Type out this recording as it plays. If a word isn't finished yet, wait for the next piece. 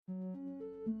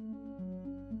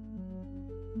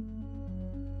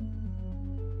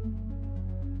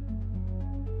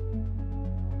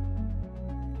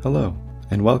Hello,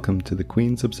 and welcome to the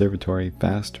Queen's Observatory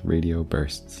Fast Radio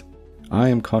Bursts. I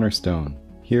am Connor Stone,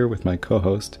 here with my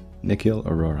co-host, Nikhil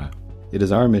Arora. It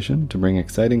is our mission to bring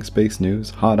exciting space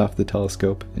news hot off the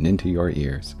telescope and into your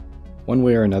ears. One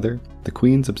way or another, the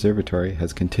Queen's Observatory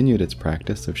has continued its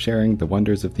practice of sharing the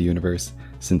wonders of the universe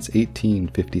since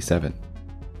 1857.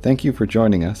 Thank you for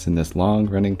joining us in this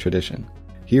long-running tradition.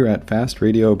 Here at Fast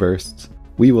Radio Bursts,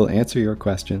 we will answer your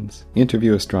questions,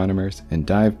 interview astronomers, and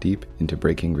dive deep into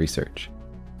breaking research.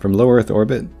 From low Earth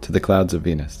orbit to the clouds of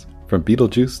Venus, from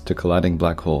Betelgeuse to colliding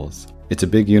black holes, it's a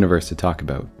big universe to talk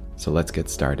about, so let's get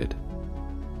started.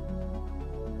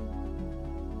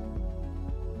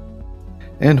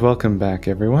 And welcome back,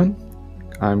 everyone.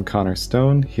 I'm Connor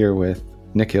Stone, here with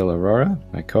Nikhil Arora,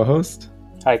 my co-host.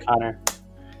 Hi, Connor.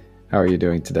 How are you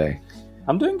doing today?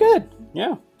 I'm doing good.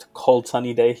 Yeah, it's a cold,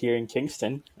 sunny day here in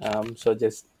Kingston. So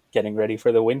just getting ready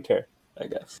for the winter, I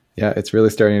guess. Yeah, it's really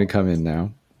starting to come in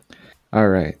now. All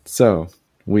right, so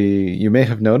you may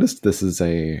have noticed this is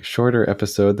a shorter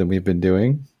episode than we've been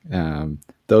doing.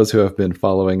 Those who have been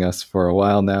following us for a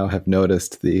while now have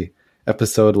noticed the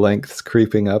episode lengths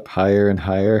creeping up higher and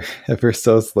higher ever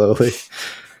so slowly.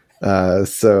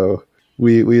 So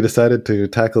we decided to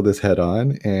tackle this head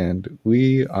on, and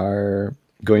we are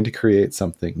going to create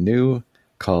something new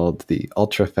called the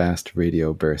Ultra Fast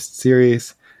Radio Burst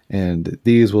series. And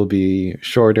these will be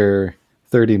shorter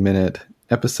 30-minute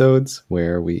episodes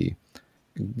where we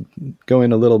go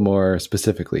in a little more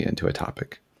specifically into a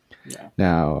topic. Yeah.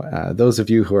 Now, those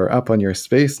of you who are up on your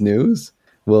space news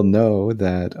will know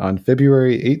that on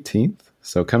February 18th,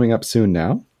 so coming up soon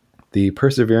now, the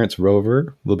Perseverance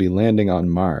rover will be landing on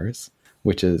Mars,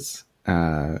 which is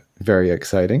very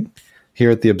exciting. Here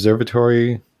at the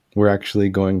observatory, we're actually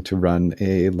going to run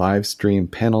a live stream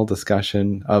panel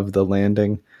discussion of the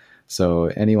landing. So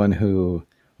anyone who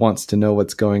wants to know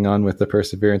what's going on with the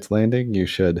Perseverance landing, you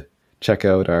should check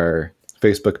out our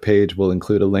Facebook page. We'll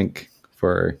include a link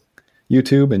for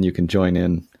YouTube, and you can join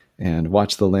in and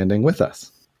watch the landing with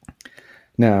us.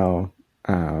 Now,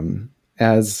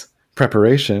 as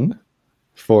preparation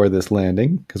for this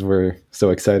landing, because we're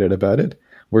so excited about it,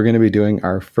 we're going to be doing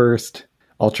our first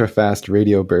Ultra Fast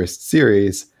Radio Burst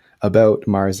series about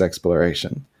Mars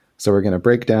exploration. So we're going to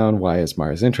break down why is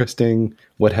Mars interesting,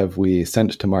 what have we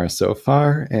sent to Mars so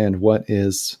far, and what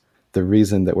is the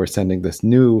reason that we're sending this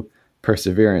new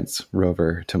Perseverance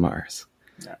rover to Mars.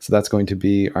 Yeah. So that's going to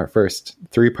be our first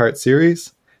 3-part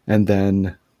series, and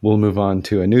then we'll move on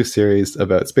to a new series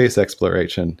about space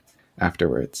exploration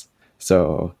afterwards.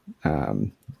 So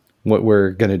what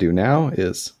we're going to do now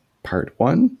is part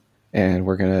 1, and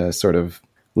we're going to sort of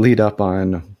lead up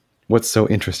on what's so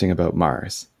interesting about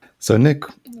Mars. So Nick,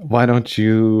 why don't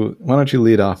you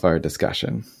lead off our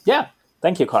discussion? Yeah,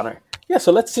 thank you, Connor. Yeah,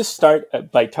 so let's just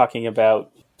start by talking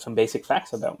about some basic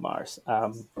facts about Mars.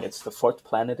 It's the 4th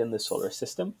planet in the solar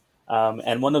system.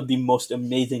 And one of the most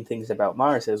amazing things about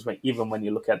Mars is even when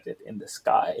you look at it in the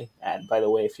sky, and by the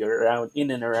way, if you're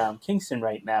in and around Kingston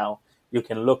right now, you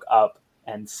can look up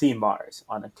and see Mars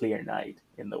on a clear night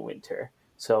in the winter.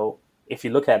 So if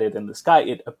you look at it in the sky,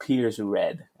 it appears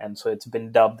red. And so it's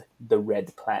been dubbed the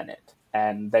red planet.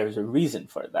 And there's a reason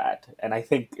for that. And I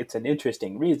think it's an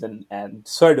interesting reason, and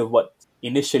sort of what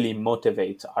initially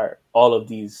motivates all of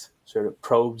these sort of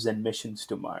probes and missions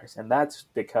to Mars. And that's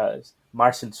because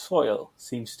Martian soil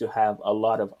seems to have a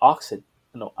lot of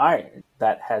iron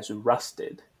that has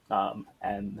rusted.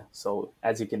 And so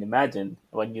as you can imagine,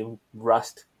 when you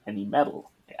rust any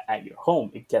metal at your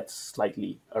home, it gets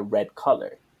slightly a red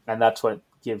color. And that's what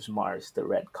gives Mars the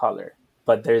red color.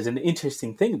 But there's an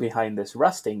interesting thing behind this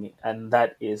rusting, and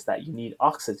that is that you need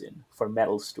oxygen for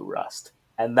metals to rust.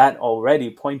 And that already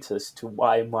points us to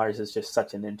why Mars is just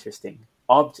such an interesting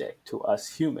object to us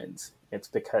humans. It's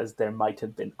because there might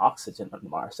have been oxygen on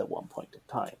Mars at one point in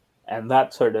time. And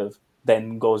that sort of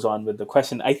then goes on with the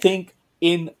question. I think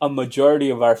in a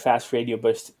majority of our Fast Radio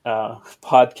Burst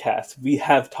podcasts, we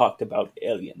have talked about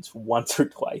aliens once or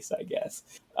twice, I guess.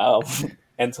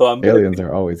 And so aliens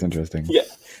are always interesting. Yeah.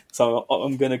 So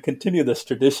I'm going to continue this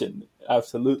tradition.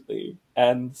 Absolutely.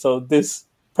 And so this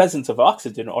presence of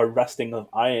oxygen or rusting of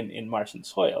iron in Martian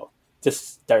soil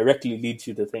just directly leads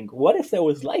you to think, what if there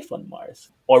was life on Mars?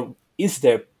 Or is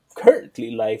there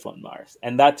currently life on Mars?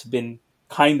 And that's been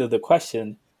kind of the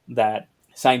question that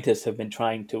scientists have been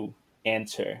trying to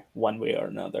answer one way or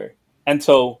another. And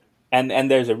so, and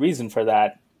there's a reason for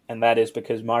that. And that is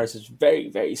because Mars is very,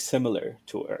 very similar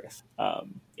to Earth.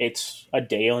 It's a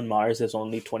day on Mars is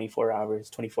only 24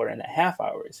 and a half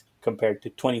hours compared to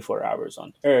 24 hours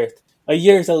on Earth. A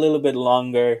year is a little bit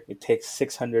longer. It takes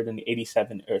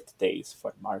 687 Earth days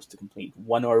for Mars to complete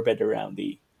one orbit around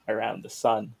the around the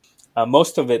sun.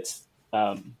 Most of its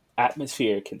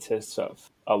atmosphere consists of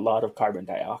a lot of carbon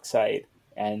dioxide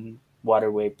and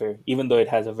water vapor, even though it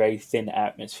has a very thin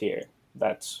atmosphere.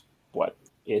 That's what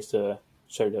is the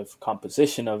sort of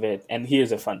composition of it. And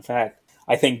here's a fun fact.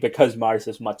 I think because Mars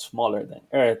is much smaller than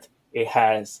Earth, it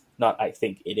has, not I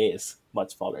think, it is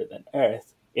much smaller than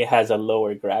Earth, it has a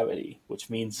lower gravity, which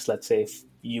means, let's say, if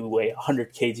you weigh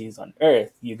 100 kgs on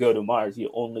Earth, you go to Mars, you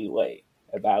only weigh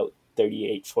about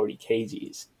 38, 40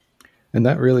 kgs. And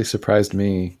that really surprised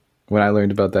me when I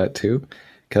learned about that too,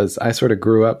 because I sort of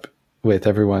grew up with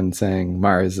everyone saying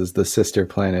Mars is the sister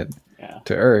planet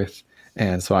to Earth.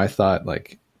 And so I thought,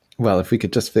 like, well, if we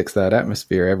could just fix that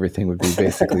atmosphere, everything would be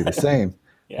basically the same.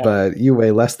 Yeah. But you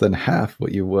weigh less than half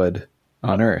what you would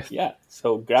on Earth. Yeah,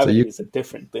 so gravity is a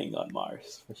different thing on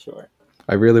Mars, for sure.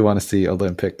 I really want to see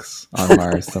Olympics on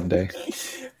Mars someday.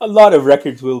 A lot of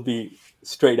records will be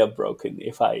straight up broken,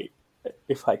 if I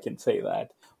can say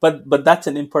that. But that's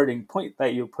an important point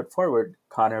that you put forward,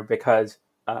 Connor, because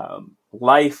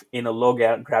life in a low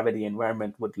gravity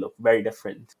environment would look very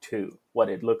different to what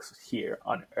it looks here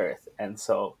on Earth. And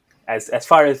so as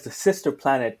far as the sister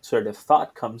planet sort of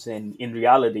thought comes in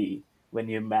reality, when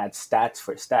you match stats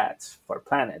for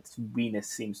planets, Venus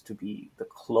seems to be the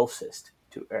closest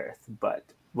to Earth. But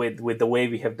with the way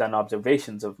we have done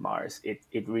observations of Mars,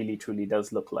 it really truly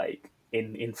does look like,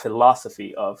 in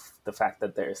philosophy of the fact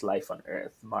that there is life on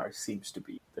Earth, Mars seems to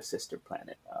be the sister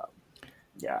planet.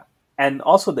 And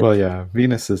also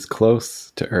Venus is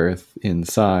close to Earth in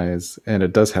size, and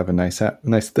it does have a nice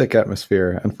thick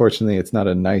atmosphere. Unfortunately, it's not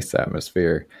a nice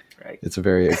atmosphere. Right. It's a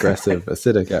very aggressive,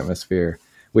 acidic atmosphere,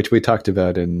 which we talked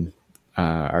about in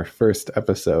our first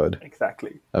episode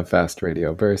of Fast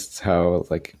Radio Bursts, how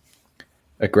like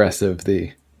aggressive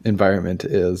the environment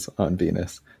is on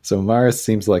Venus. So Mars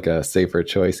seems like a safer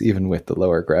choice, even with the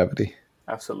lower gravity.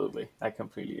 Absolutely. I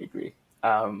completely agree.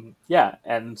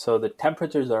 And so the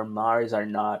temperatures on Mars are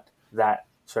not that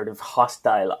sort of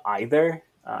hostile either.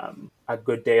 A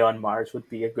good day on Mars would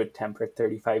be a good temper,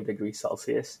 35 degrees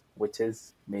Celsius, which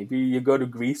is maybe you go to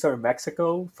Greece or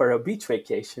Mexico for a beach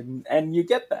vacation and you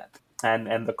get that.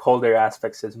 And the colder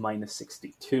aspects is minus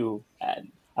 62.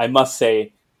 And I must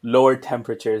say, lower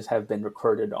temperatures have been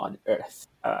recorded on Earth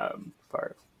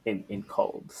in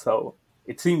cold. So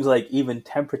it seems like even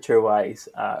temperature-wise,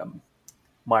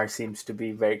 Mars seems to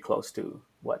be very close to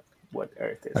what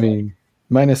Earth is. I mean,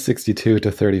 minus 62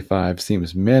 to 35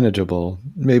 seems manageable,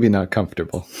 maybe not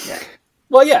comfortable. Yeah.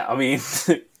 Well, yeah, I mean,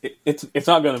 it's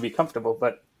not going to be comfortable,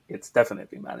 but it's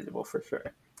definitely manageable for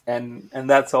sure. And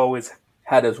that's always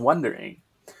had us wondering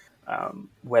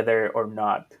whether or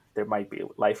not there might be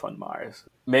life on Mars.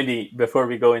 Maybe before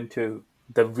we go into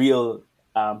the real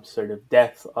sort of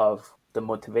depth of the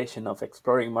motivation of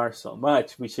exploring Mars so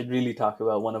much, we should really talk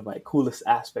about one of my coolest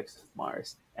aspects of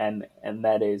Mars, and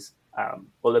that is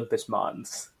Olympus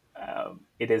Mons.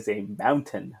 It is a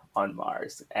mountain on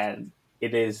Mars, and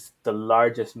it is the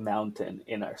largest mountain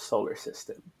in our solar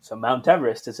system. So Mount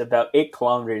Everest is about 8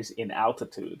 kilometers in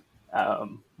altitude.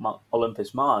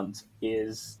 Olympus Mons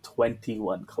is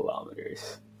 21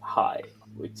 kilometers high,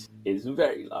 which is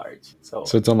very large. So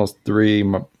it's almost 3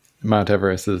 Mount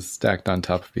Everest is stacked on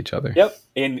top of each other. Yep.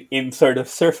 In sort of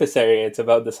surface area, it's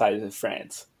about the size of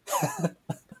France.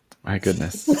 My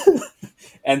goodness.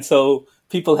 And so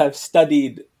people have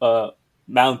studied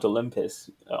Mount Olympus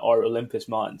or Olympus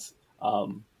Mons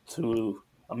through,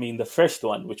 the first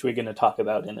one, which we're going to talk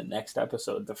about in the next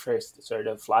episode, the first sort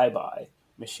of flyby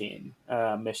mission,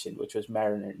 which was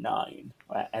Mariner 9,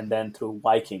 and then through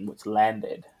Viking, which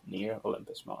landed near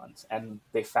Olympus Mons. And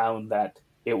they found that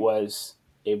it was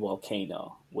a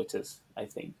volcano, which is, I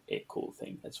think, a cool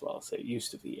thing as well. So it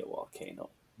used to be a volcano,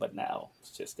 but now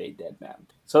it's just a dead mountain.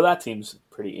 So that seems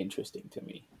pretty interesting to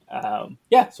me.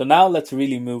 So now let's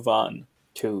really move on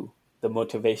to the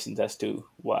motivations as to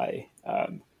why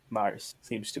Mars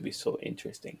seems to be so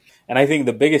interesting. And I think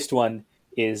the biggest one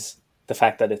is the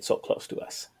fact that it's so close to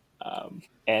us.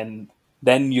 And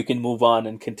then you can move on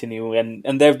and continue.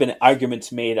 And there have been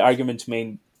arguments made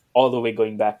all the way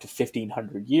going back to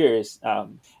 1500 years.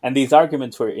 And these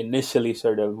arguments were initially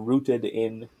sort of rooted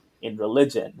in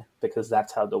religion, because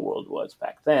that's how the world was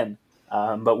back then.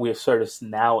 But we've sort of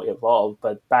now evolved.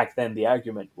 But back then the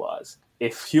argument was,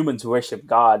 if humans worship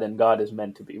God and God is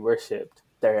meant to be worshipped,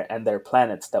 there are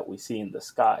planets that we see in the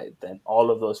sky, then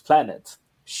all of those planets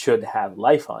should have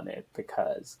life on it,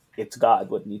 because it's God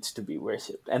what needs to be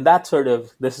worshipped. And that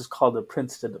this is called the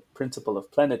principle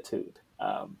of plenitude,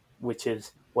 which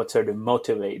is what sort of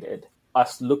motivated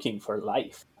us looking for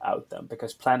life out them,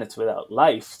 because planets without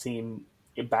life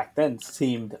back then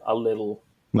seemed a little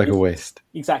Like a waste.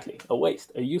 Exactly, a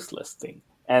waste, a useless thing.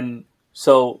 And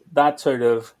so that sort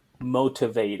of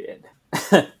motivated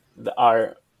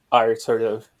our sort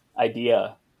of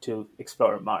idea to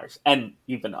explore Mars and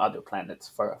even other planets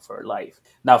for life.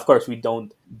 Now, of course, we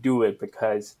don't do it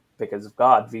because of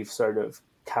God. We've sort of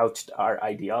couched our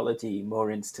ideology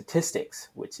more in statistics,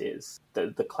 which is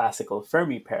the classical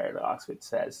Fermi paradox, which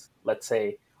says, let's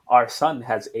say, our sun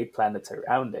has 8 planets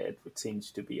around it, which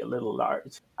seems to be a little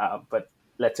large, but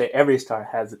let's say every star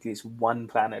has at least one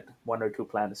planet, 1 or 2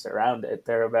 planets around it.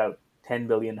 There are about 10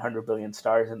 billion, 100 billion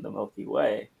stars in the Milky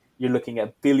Way. You're looking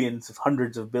at billions of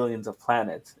hundreds of billions of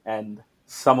planets, and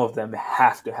some of them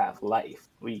have to have life.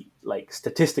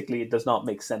 Statistically, it does not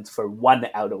make sense for 1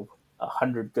 out of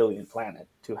 100 billion planet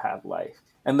to have life.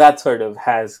 And that sort of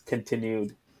has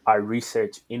continued our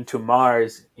research into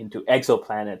Mars, into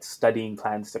exoplanets, studying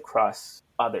planets across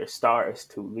other stars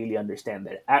to really understand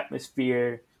their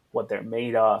atmosphere, what they're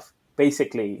made of.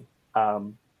 Basically,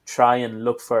 try and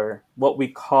look for what we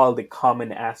call the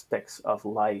common aspects of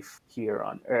life here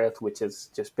on Earth, which is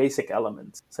just basic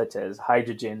elements such as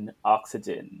hydrogen,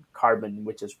 oxygen, carbon,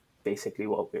 which is basically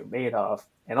what we're made of,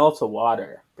 and also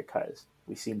water, because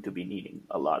we seem to be needing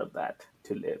a lot of that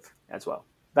to live as well.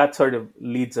 That sort of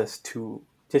leads us to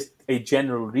just a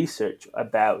general research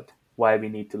about why we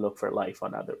need to look for life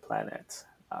on other planets.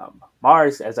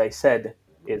 Mars, as I said,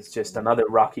 is just another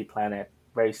rocky planet,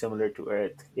 very similar to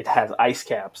Earth. It has ice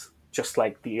caps, just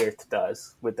like the Earth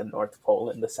does, with the North Pole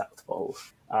and the South Pole.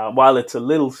 While it's a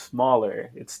little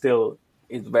smaller, it still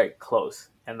is very close.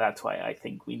 And that's why I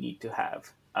think we need to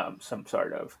have some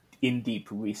sort of in-deep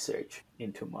research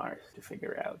into Mars to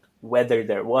figure out whether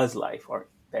there was life or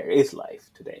there is life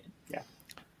today. Yeah.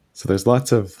 So there's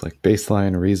lots of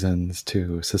baseline reasons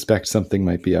to suspect something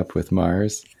might be up with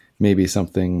Mars. Maybe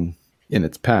something in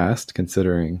its past,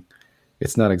 considering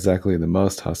it's not exactly the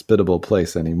most hospitable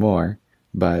place anymore.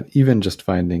 But even just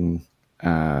finding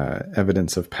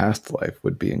evidence of past life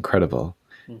would be incredible.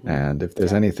 Mm-hmm. And if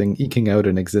there's anything eking out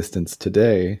an existence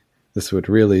today, this would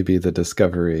really be the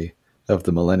discovery of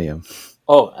the millennium.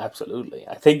 Oh, absolutely.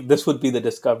 I think this would be the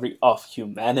discovery of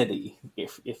humanity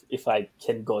if I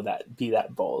can be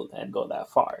that bold and go that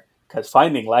far. Because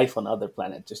finding life on other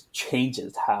planets just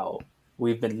changes how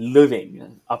we've been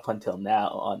living up until now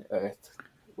on Earth,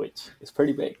 which is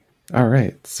pretty big. All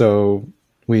right. So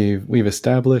we've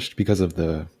established, because of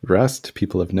the rust,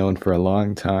 people have known for a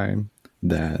long time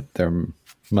that there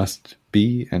must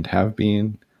be and have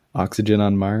been oxygen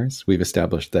on Mars. We've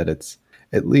established that it's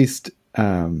at least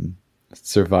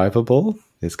survivable.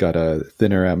 It's got a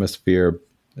thinner atmosphere,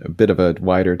 a bit of a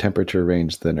wider temperature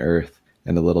range than Earth,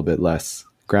 and a little bit less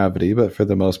gravity. But for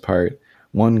the most part,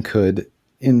 one could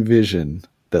envision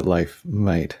that life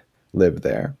might live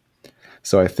there.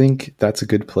 So I think that's a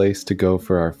good place to go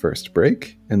for our first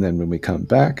break. And then when we come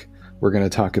back, we're going to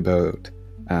talk about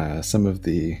some of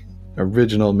the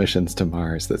original missions to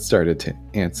Mars that started to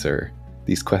answer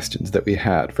these questions that we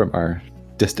had from our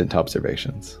distant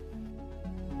observations.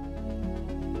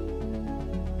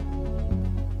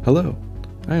 Hello,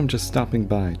 I am just stopping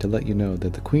by to let you know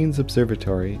that the Queen's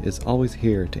Observatory is always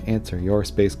here to answer your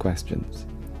space questions.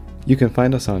 You can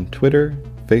find us on Twitter,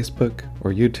 Facebook,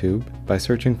 or YouTube by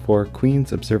searching for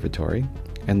Queen's Observatory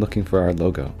and looking for our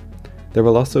logo. There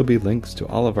will also be links to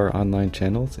all of our online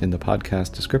channels in the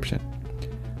podcast description.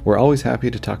 We're always happy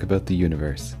to talk about the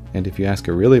universe, and if you ask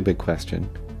a really big question,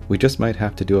 we just might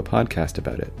have to do a podcast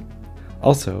about it.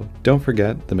 Also, don't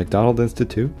forget the McDonald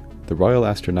Institute, the Royal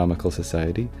Astronomical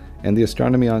Society, and the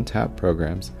Astronomy on Tap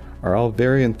programs are all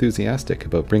very enthusiastic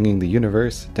about bringing the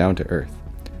universe down to Earth.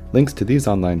 Links to these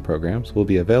online programs will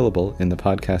be available in the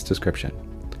podcast description.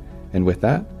 And with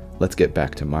that, let's get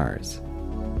back to Mars.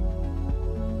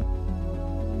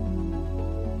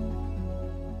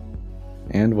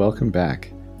 And welcome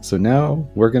back. So now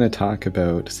we're going to talk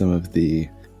about some of the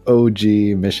OG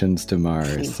missions to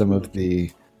Mars, some of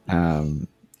the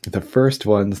first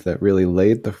ones that really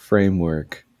laid the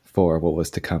framework for what was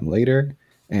to come later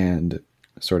and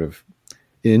sort of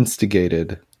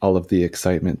instigated all of the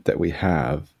excitement that we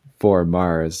have for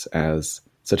Mars as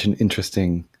such an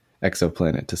interesting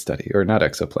exoplanet to study, or not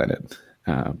exoplanet,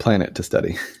 planet to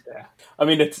study. Yeah, I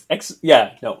mean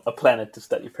a planet to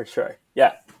study for sure.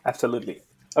 Yeah, absolutely.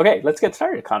 Okay, let's get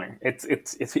started, Connor.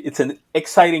 It's an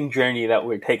exciting journey that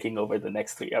we're taking over the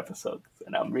next 3 episodes,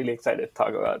 and I'm really excited to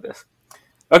talk about this.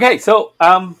 Okay, so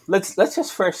let's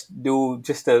just first do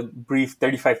just a brief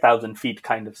 35,000 feet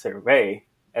kind of survey,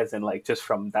 as in just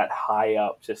from that high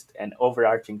up, just an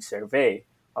overarching survey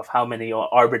of how many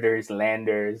orbiters,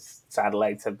 landers,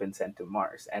 satellites have been sent to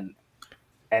Mars. And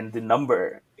And the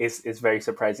number is very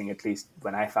surprising, at least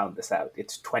when I found this out.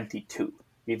 It's 22.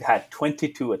 We've had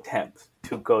 22 attempts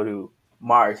to go to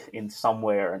Mars in some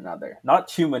way or another. Not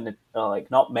human,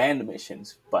 not manned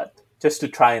missions, but just to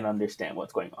try and understand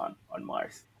what's going on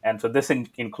Mars. And so this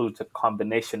includes a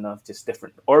combination of just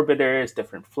different orbiters,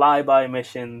 different flyby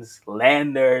missions,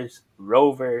 landers,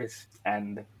 rovers,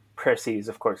 and Percy is,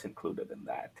 of course, included in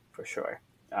that for sure.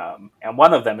 And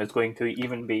one of them is going to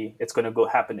it's going to go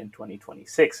happen in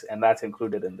 2026, and that's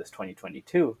included in this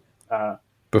 2022.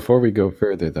 Before we go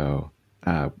further, though,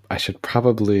 I should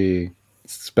probably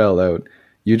spell out,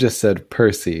 you just said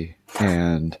Percy,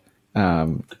 and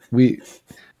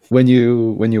when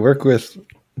you work with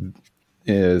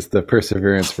is the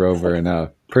Perseverance rover, and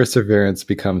Perseverance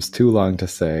becomes too long to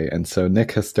say, and so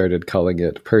Nick has started calling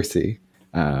it Percy,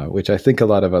 which I think a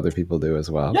lot of other people do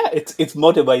as well. Yeah, it's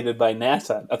motivated by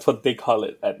NASA. That's what they call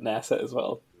it at NASA as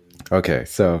well. Okay,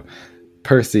 so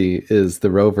Percy is the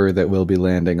rover that will be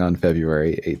landing on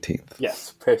February 18th.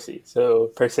 Yes, Percy. So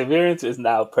Perseverance is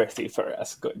now Percy for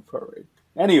us going forward.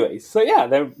 Anyways, so yeah,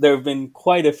 there have been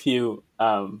quite a few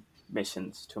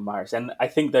missions to Mars, and I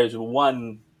think there's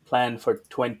one planned for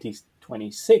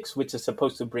 2026, which is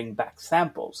supposed to bring back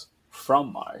samples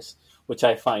from Mars, which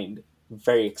I find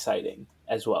very exciting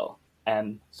as well.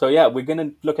 And so yeah, we're going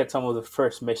to look at some of the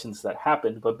first missions that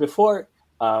happened. But before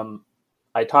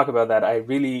I talk about that, I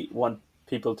really want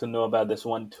people to know about this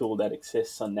one tool that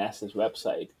exists on NASA's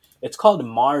website. It's called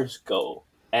Mars Go,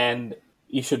 and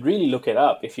you should really look it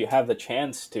up if you have the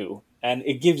chance to. And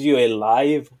it gives you a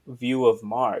live view of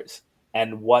Mars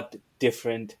and what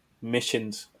different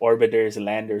missions, orbiters,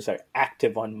 landers are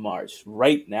active on Mars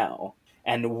right now,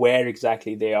 and where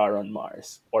exactly they are on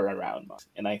Mars or around Mars.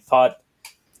 And I thought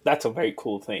that's a very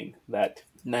cool thing that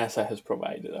NASA has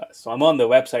provided us. So I'm on the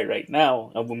website right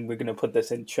now, and we're going to put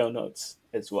this in show notes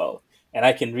as well. And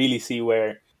I can really see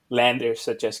where landers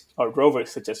or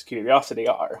rovers such as Curiosity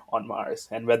are on Mars,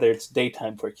 and whether it's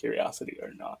daytime for Curiosity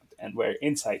or not, and where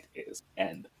InSight is,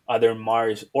 and other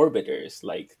Mars orbiters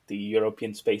like the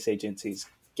European Space Agency's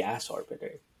gas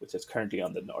orbiter, which is currently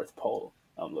on the North Pole.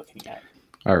 I'm looking at.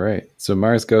 All right, so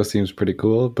Mars Go seems pretty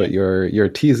cool, but you're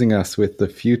teasing us with the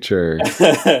future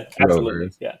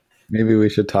rovers. Yeah. Maybe we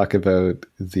should talk about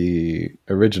the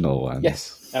original one.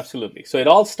 Yes, absolutely. So it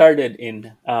all started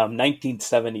in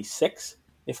 1976,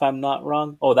 if I'm not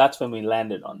wrong. Oh, that's when we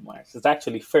landed on Mars. It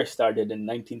actually first started in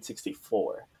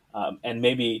 1964. And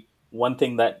maybe one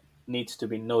thing that needs to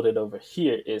be noted over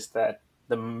here is that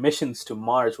the missions to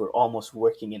Mars were almost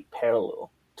working in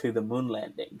parallel to the moon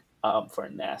landing for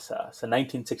NASA. So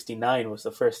 1969 was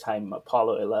the first time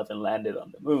Apollo 11 landed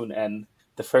on the moon, and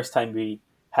the first time we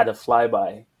had a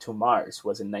flyby to Mars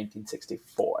was in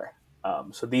 1964.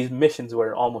 So these missions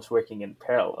were almost working in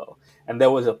parallel. And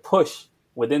there was a push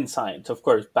within science, of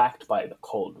course, backed by the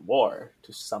Cold War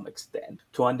to some extent,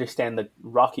 to understand the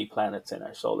rocky planets in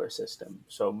our solar system.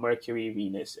 So Mercury,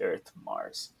 Venus, Earth,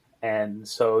 Mars. And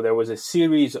so there was a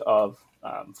series of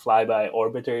flyby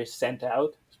orbiters sent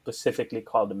out, specifically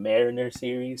called the Mariner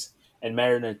series. And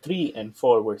Mariner 3 and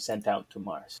 4 were sent out to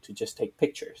Mars to just take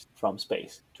pictures from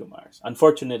space to Mars.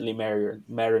 Unfortunately,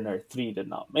 Mariner 3 did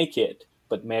not make it,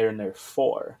 but Mariner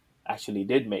 4 actually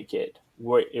did make it.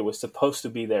 It was supposed to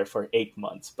be there for 8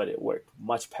 months, but it worked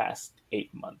much past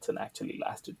 8 months and actually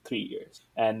lasted 3 years.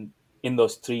 And in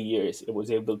those 3 years, it was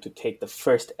able to take the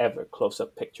first ever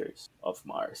close-up pictures of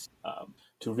Mars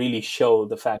to really show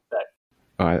the fact that...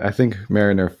 I think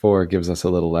Mariner 4 gives us a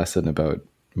little lesson about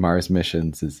Mars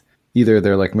missions. Is either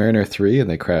they're like Mariner 3 and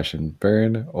they crash and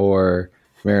burn, or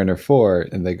Mariner 4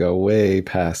 and they go way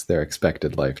past their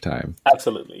expected lifetime.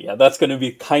 Absolutely. Yeah, that's going to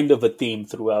be kind of a theme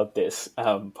throughout this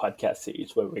podcast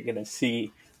series, where we're going to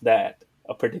see that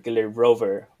a particular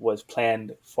rover was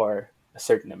planned for a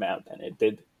certain amount and it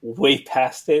did way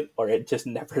past it, or it just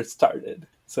never started.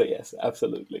 So yes,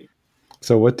 absolutely.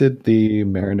 So what did the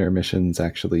Mariner missions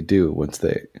actually do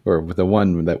or the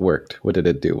one that worked, what did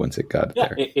it do once it got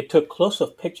there? It took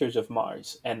close-up pictures of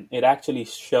Mars, and it actually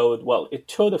showed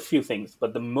a few things,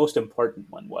 but the most important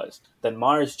one was that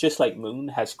Mars, just like Moon,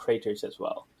 has craters as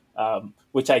well,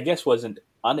 which I guess wasn't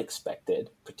unexpected,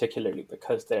 particularly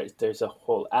because there's a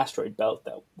whole asteroid belt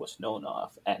that was known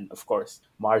of, and of course,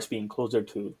 Mars being closer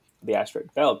to the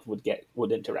asteroid belt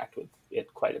would interact with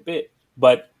it quite a bit.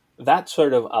 But that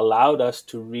sort of allowed us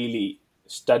to really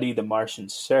study the Martian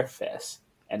surface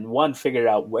and figure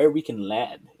out where we can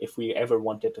land if we ever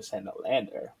wanted to send a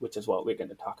lander, which is what we're going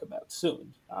to talk about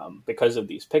soon because of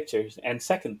these pictures. And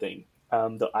second thing,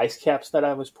 the ice caps that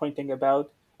I was pointing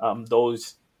about,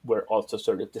 those were also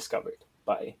sort of discovered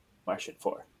by Martian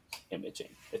 4. imaging.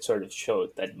 It sort of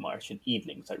showed that Martian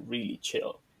evenings are really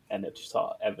chill, and it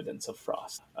saw evidence of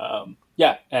frost.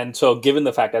 And so given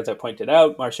the fact, as I pointed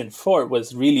out, Martian 4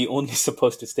 was really only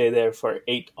supposed to stay there for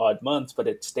 8 odd months, but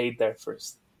it stayed there for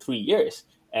 3 years.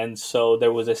 And so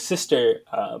there was a sister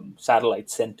satellite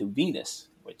sent to Venus,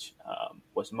 which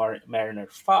was Mariner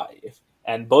 5.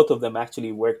 And both of them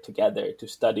actually worked together to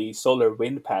study solar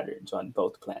wind patterns on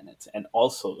both planets and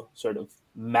also sort of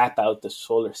map out the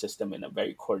solar system in a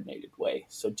very coordinated way.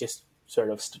 So just sort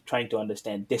of trying to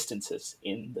understand distances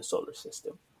in the solar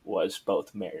system was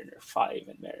both Mariner 5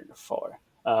 and Mariner 4.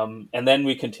 And then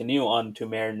we continue on to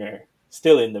Mariner,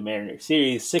 still in the Mariner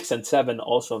series. 6 and 7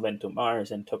 also went to Mars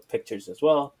and took pictures as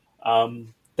well.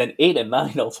 Then 8 and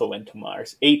 9 also went to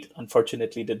Mars. 8,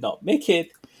 unfortunately, did not make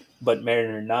it, but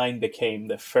Mariner 9 became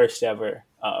the first ever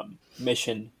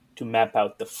mission to map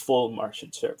out the full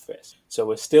Martian surface. So it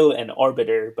was still an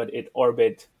orbiter, but it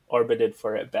orbited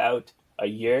for about a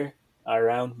year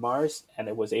around Mars, and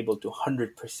it was able to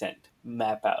 100%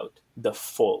 map out the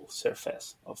full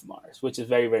surface of Mars, which is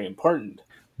very, very important.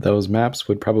 Those maps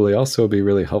would probably also be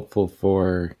really helpful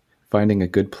for finding a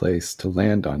good place to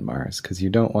land on Mars, because you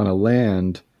don't want to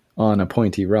land on a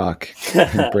pointy rock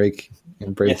and break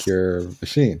yes. your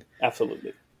machine.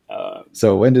 Absolutely.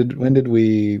 So when did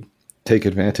we take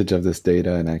advantage of this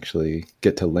data and actually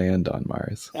get to land on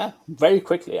Mars? Yeah, very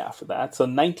quickly after that. So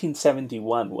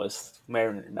 1971 was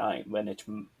Mariner 9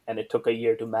 and it took a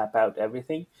year to map out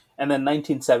everything. And then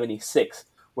 1976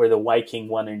 were the Viking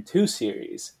 1 and 2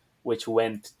 series, which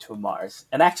went to Mars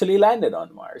and actually landed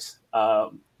on Mars.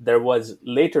 There was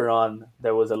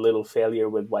a little failure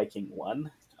with Viking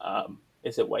 1.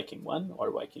 Is it Viking 1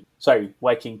 or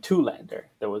Viking 2 lander?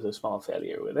 There was a small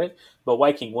failure with it, but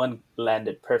Viking 1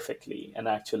 landed perfectly and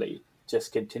actually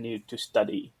just continued to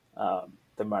study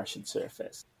the Martian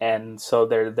surface. And so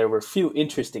there were a few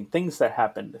interesting things that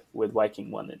happened with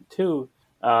Viking 1 and 2.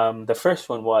 The first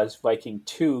one was Viking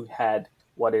 2 had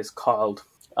what is called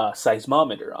a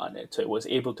seismometer on it. So it was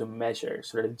able to measure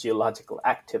sort of geological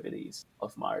activities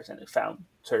of Mars, and it found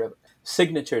sort of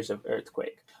signatures of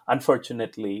earthquake.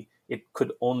 Unfortunately, it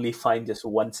could only find just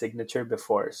one signature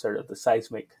before sort of the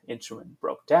seismic instrument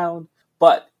broke down,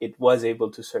 but it was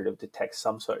able to sort of detect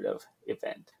some sort of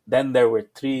event. Then there were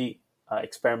 3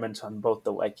 experiments on both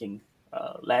the Viking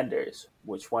landers,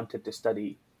 which wanted to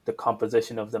study the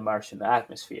composition of the Martian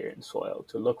atmosphere and soil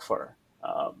to look for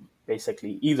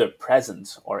basically either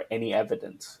presence or any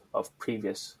evidence of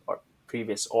previous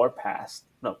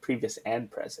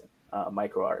and present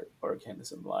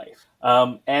microorganism life.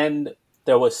 And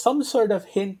there was some sort of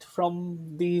hint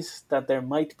from these that there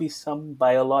might be some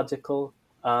biological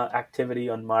activity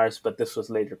on Mars, but this was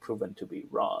later proven to be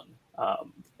wrong.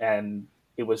 And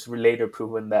it was later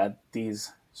proven that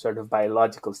these sort of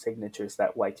biological signatures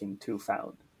that Viking 2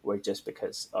 found were just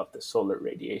because of the solar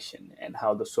radiation and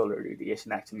how the solar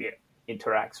radiation actually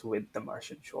interacts with the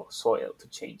Martian soil to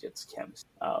change its chemistry.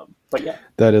 But yeah.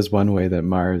 That is one way that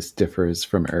Mars differs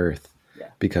from Earth.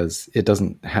 Because it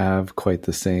doesn't have quite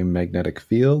the same magnetic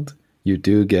field. You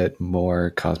do get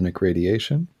more cosmic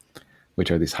radiation,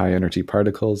 which are these high energy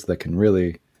particles that can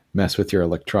really mess with your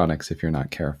electronics if you're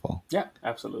not careful. Yeah,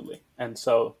 absolutely. And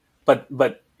so, but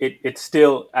it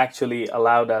still actually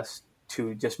allowed us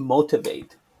to just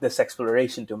motivate this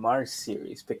exploration to Mars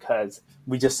series, because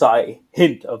we just saw a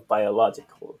hint of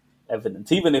biological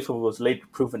evidence, even if it was later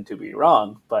proven to be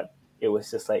wrong. But it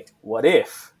was just like, what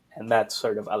if? And that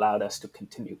sort of allowed us to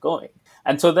continue going.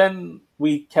 And so then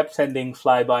we kept sending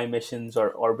flyby missions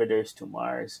or orbiters to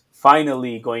Mars,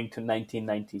 finally going to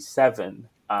 1997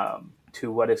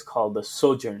 to what is called the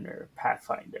Sojourner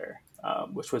Pathfinder,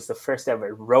 which was the first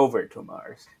ever rover to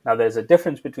Mars. Now, there's a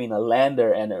difference between a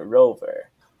lander and a rover.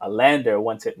 A lander,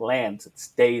 once it lands, it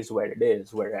stays where it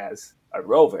is, whereas a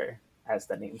rover, as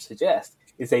the name suggests,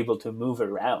 is able to move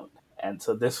around. And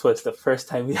so this was the first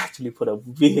time we actually put a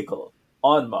vehicle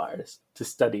on Mars to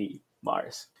study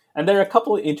Mars. And there are a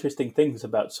couple of interesting things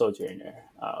about Sojourner.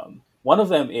 One of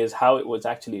them is how it was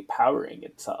actually powering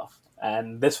itself.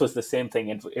 And this was the same thing.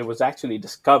 It was actually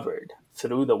discovered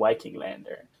through the Viking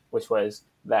lander, which was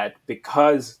that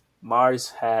because Mars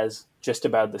has just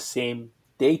about the same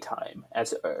daytime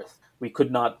as Earth, we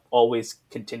could not always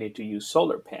continue to use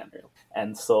solar panel.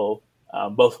 And so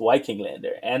both Viking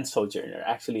lander and Sojourner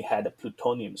actually had a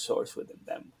plutonium source within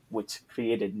them, which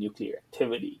created nuclear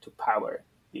activity to power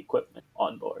the equipment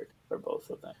on board for both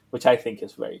of them, which I think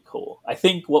is very cool. I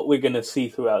think what we're going to see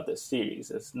throughout this series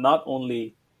is not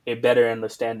only a better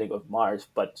understanding of Mars,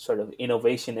 but sort of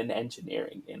innovation in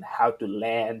engineering in how to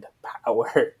land,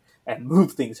 power, and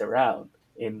move things around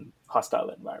in hostile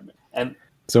environment. And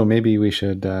So maybe we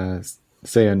should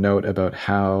say a note about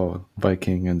how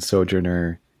Viking and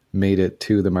Sojourner made it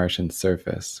to the Martian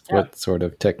surface. Yeah. What sort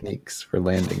of techniques for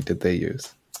landing did they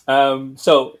use?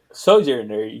 So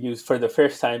Sojourner used for the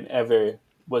first time ever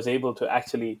was able to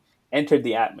actually enter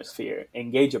the atmosphere,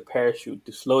 engage a parachute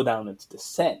to slow down its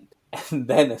descent, and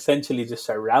then essentially just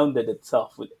surrounded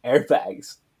itself with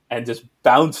airbags and just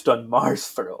bounced on Mars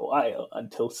for a while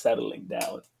until settling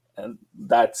down. And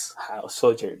that's how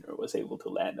Sojourner was able to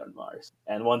land on Mars.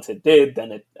 And once it did,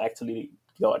 then it actually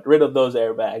got rid of those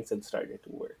airbags and started to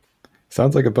work.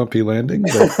 Sounds like a bumpy landing,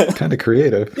 but kind of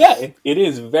creative. Yeah, it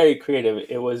is very creative.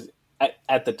 It was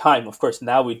at the time, of course,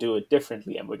 now we do it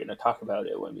differently, and we're going to talk about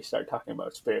it when we start talking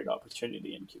about Spirit,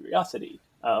 Opportunity, and Curiosity.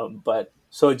 But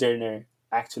Sojourner,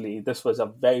 actually, this was a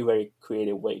very, very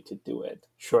creative way to do it,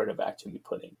 short of actually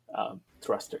putting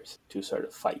thrusters to sort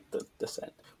of fight the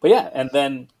descent. But yeah, and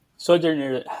then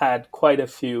Sojourner had quite a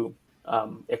few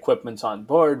equipments on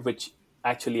board, which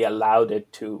actually allowed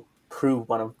it to prove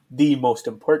one of the most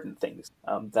important things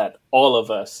that all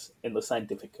of us in the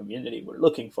scientific community were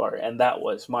looking for, and that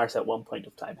was Mars at one point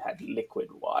of time had liquid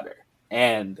water,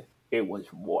 and it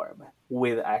was warm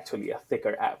with actually a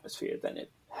thicker atmosphere than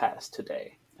it has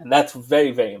today. And that's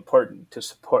very, very important to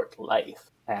support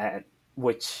life, and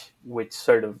which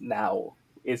sort of now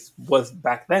was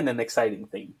back then an exciting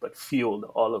thing, but fueled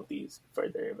all of these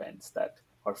further events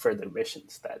or further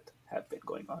missions that have been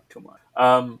going on to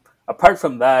Mars. Apart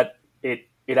from that,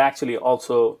 it actually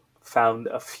also found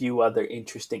a few other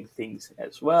interesting things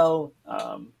as well,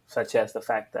 such as the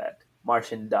fact that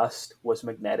Martian dust was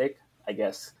magnetic. I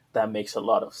guess that makes a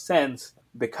lot of sense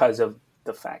because of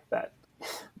the fact that,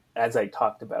 as I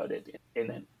talked about it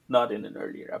not in an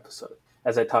earlier episode,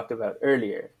 as I talked about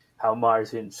earlier, how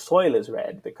Martian soil is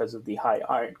red because of the high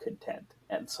iron content.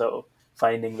 And so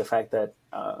finding the fact that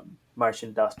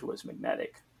Martian dust was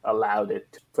magnetic allowed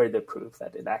it to further prove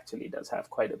that it actually does have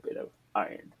quite a bit of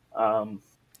iron.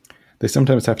 They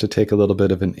sometimes have to take a little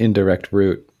bit of an indirect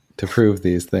route to prove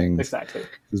these things. Exactly.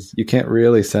 You can't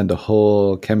really send a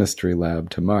whole chemistry lab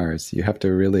to Mars. You have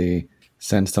to really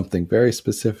send something very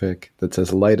specific that's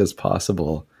as light as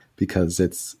possible, because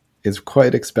it's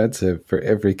quite expensive for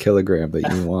every kilogram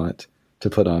that you want to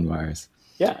put on Mars.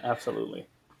 Yeah, absolutely.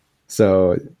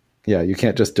 So, yeah, you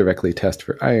can't just directly test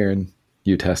for iron.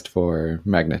 You test for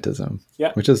magnetism,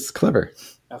 which is clever.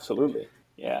 Absolutely,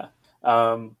 yeah.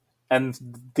 And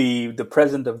the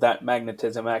presence of that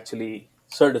magnetism actually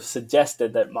sort of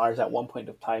suggested that Mars at one point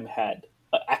of time had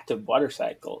an active water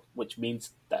cycle, which means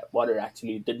that water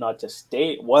actually did not just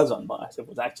was on Mars, it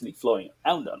was actually flowing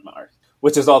around on Mars,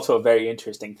 which is also a very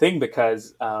interesting thing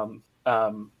because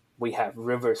we have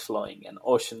rivers flowing and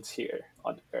oceans here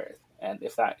on Earth. And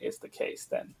if that is the case,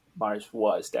 then Mars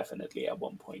was definitely at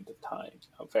one point of time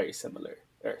a very similar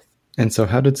Earth. And so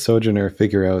how did Sojourner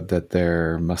figure out that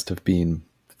there must have been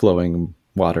flowing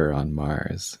water on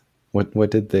Mars?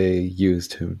 What did they use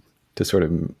to sort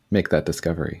of make that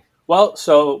discovery? Well,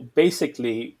 so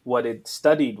basically what it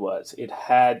studied was it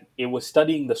was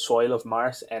studying the soil of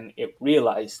Mars, and it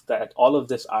realized that all of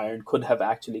this iron could have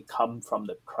actually come from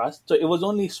the crust. So it was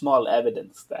only small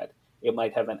evidence that it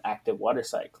might have an active water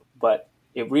cycle. But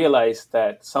it realized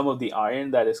that some of the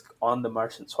iron that is on the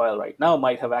Martian soil right now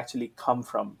might have actually come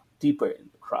from deeper in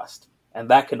the crust. And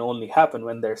that can only happen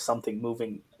when there's something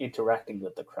moving, interacting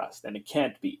with the crust. And it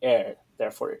can't be air,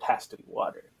 therefore it has to be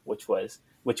water,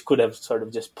 which could have sort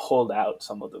of just pulled out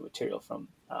some of the material from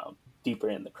deeper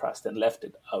in the crust and left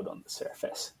it out on the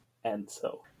surface. And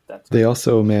so that's... They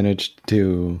also managed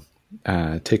to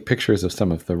take pictures of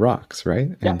some of the rocks, right?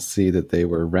 Yeah. And see that they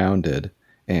were rounded,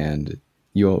 and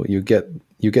you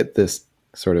get this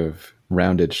sort of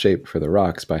rounded shape for the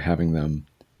rocks by having them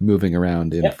moving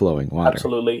around in flowing water.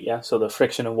 Absolutely, yeah. So the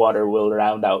friction of water will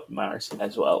round out Mars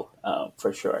as well,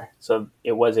 for sure. So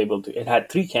it had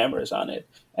 3 cameras on it,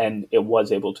 and it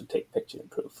was able to take picture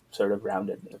and proof. Sort of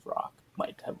roundedness of rock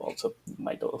might also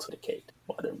indicate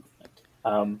water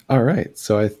movement. All right,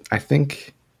 so I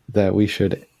think that we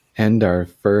should end our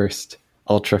first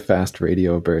ultra fast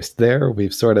radio burst there.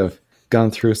 We've sort of gone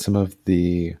through some of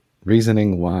the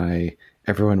reasoning why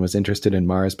everyone was interested in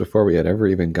Mars before we had ever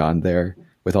even gone there.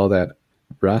 With all that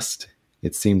rust,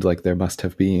 it seemed like there must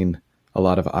have been a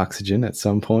lot of oxygen at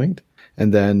some point.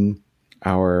 And then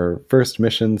our first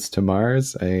missions to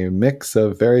Mars, a mix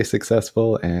of very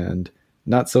successful and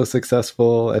not so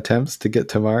successful attempts to get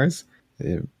to Mars.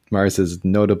 Mars is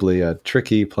notably a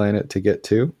tricky planet to get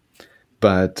to.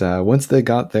 But once they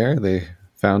got there, they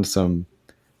found some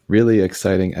really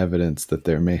exciting evidence that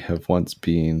there may have once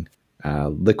been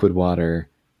liquid water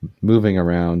moving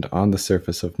around on the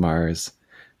surface of Mars.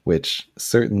 which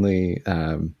certainly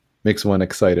makes one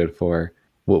excited for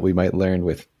what we might learn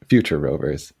with future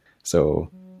rovers. So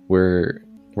we're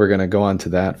going to go on to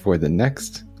that for the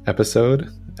next episode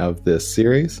of this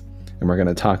series, and we're going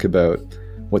to talk about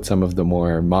what some of the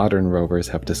more modern rovers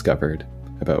have discovered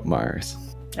about Mars.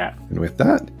 Yeah. And with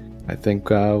that, I think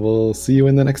we'll see you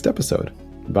in the next episode.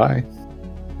 Bye.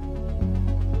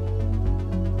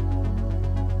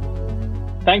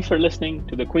 Thanks for listening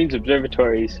to the Queen's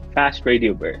Observatory's Fast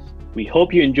Radio Burst. We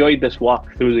hope you enjoyed this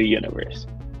walk through the universe.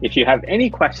 If you have any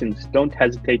questions, don't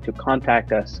hesitate to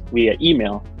contact us via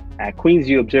email at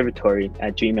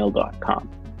queensuobservatory@gmail.com.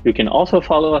 You can also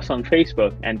follow us on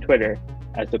Facebook and Twitter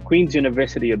as the Queen's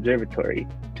University Observatory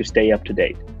to stay up to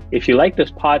date. If you like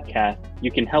this podcast, you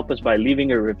can help us by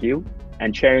leaving a review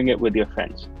and sharing it with your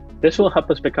friends. This will help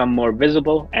us become more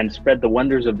visible and spread the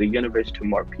wonders of the universe to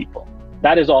more people.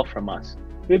 That is all from us.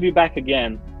 We'll be back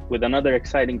again with another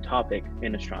exciting topic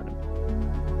in astronomy.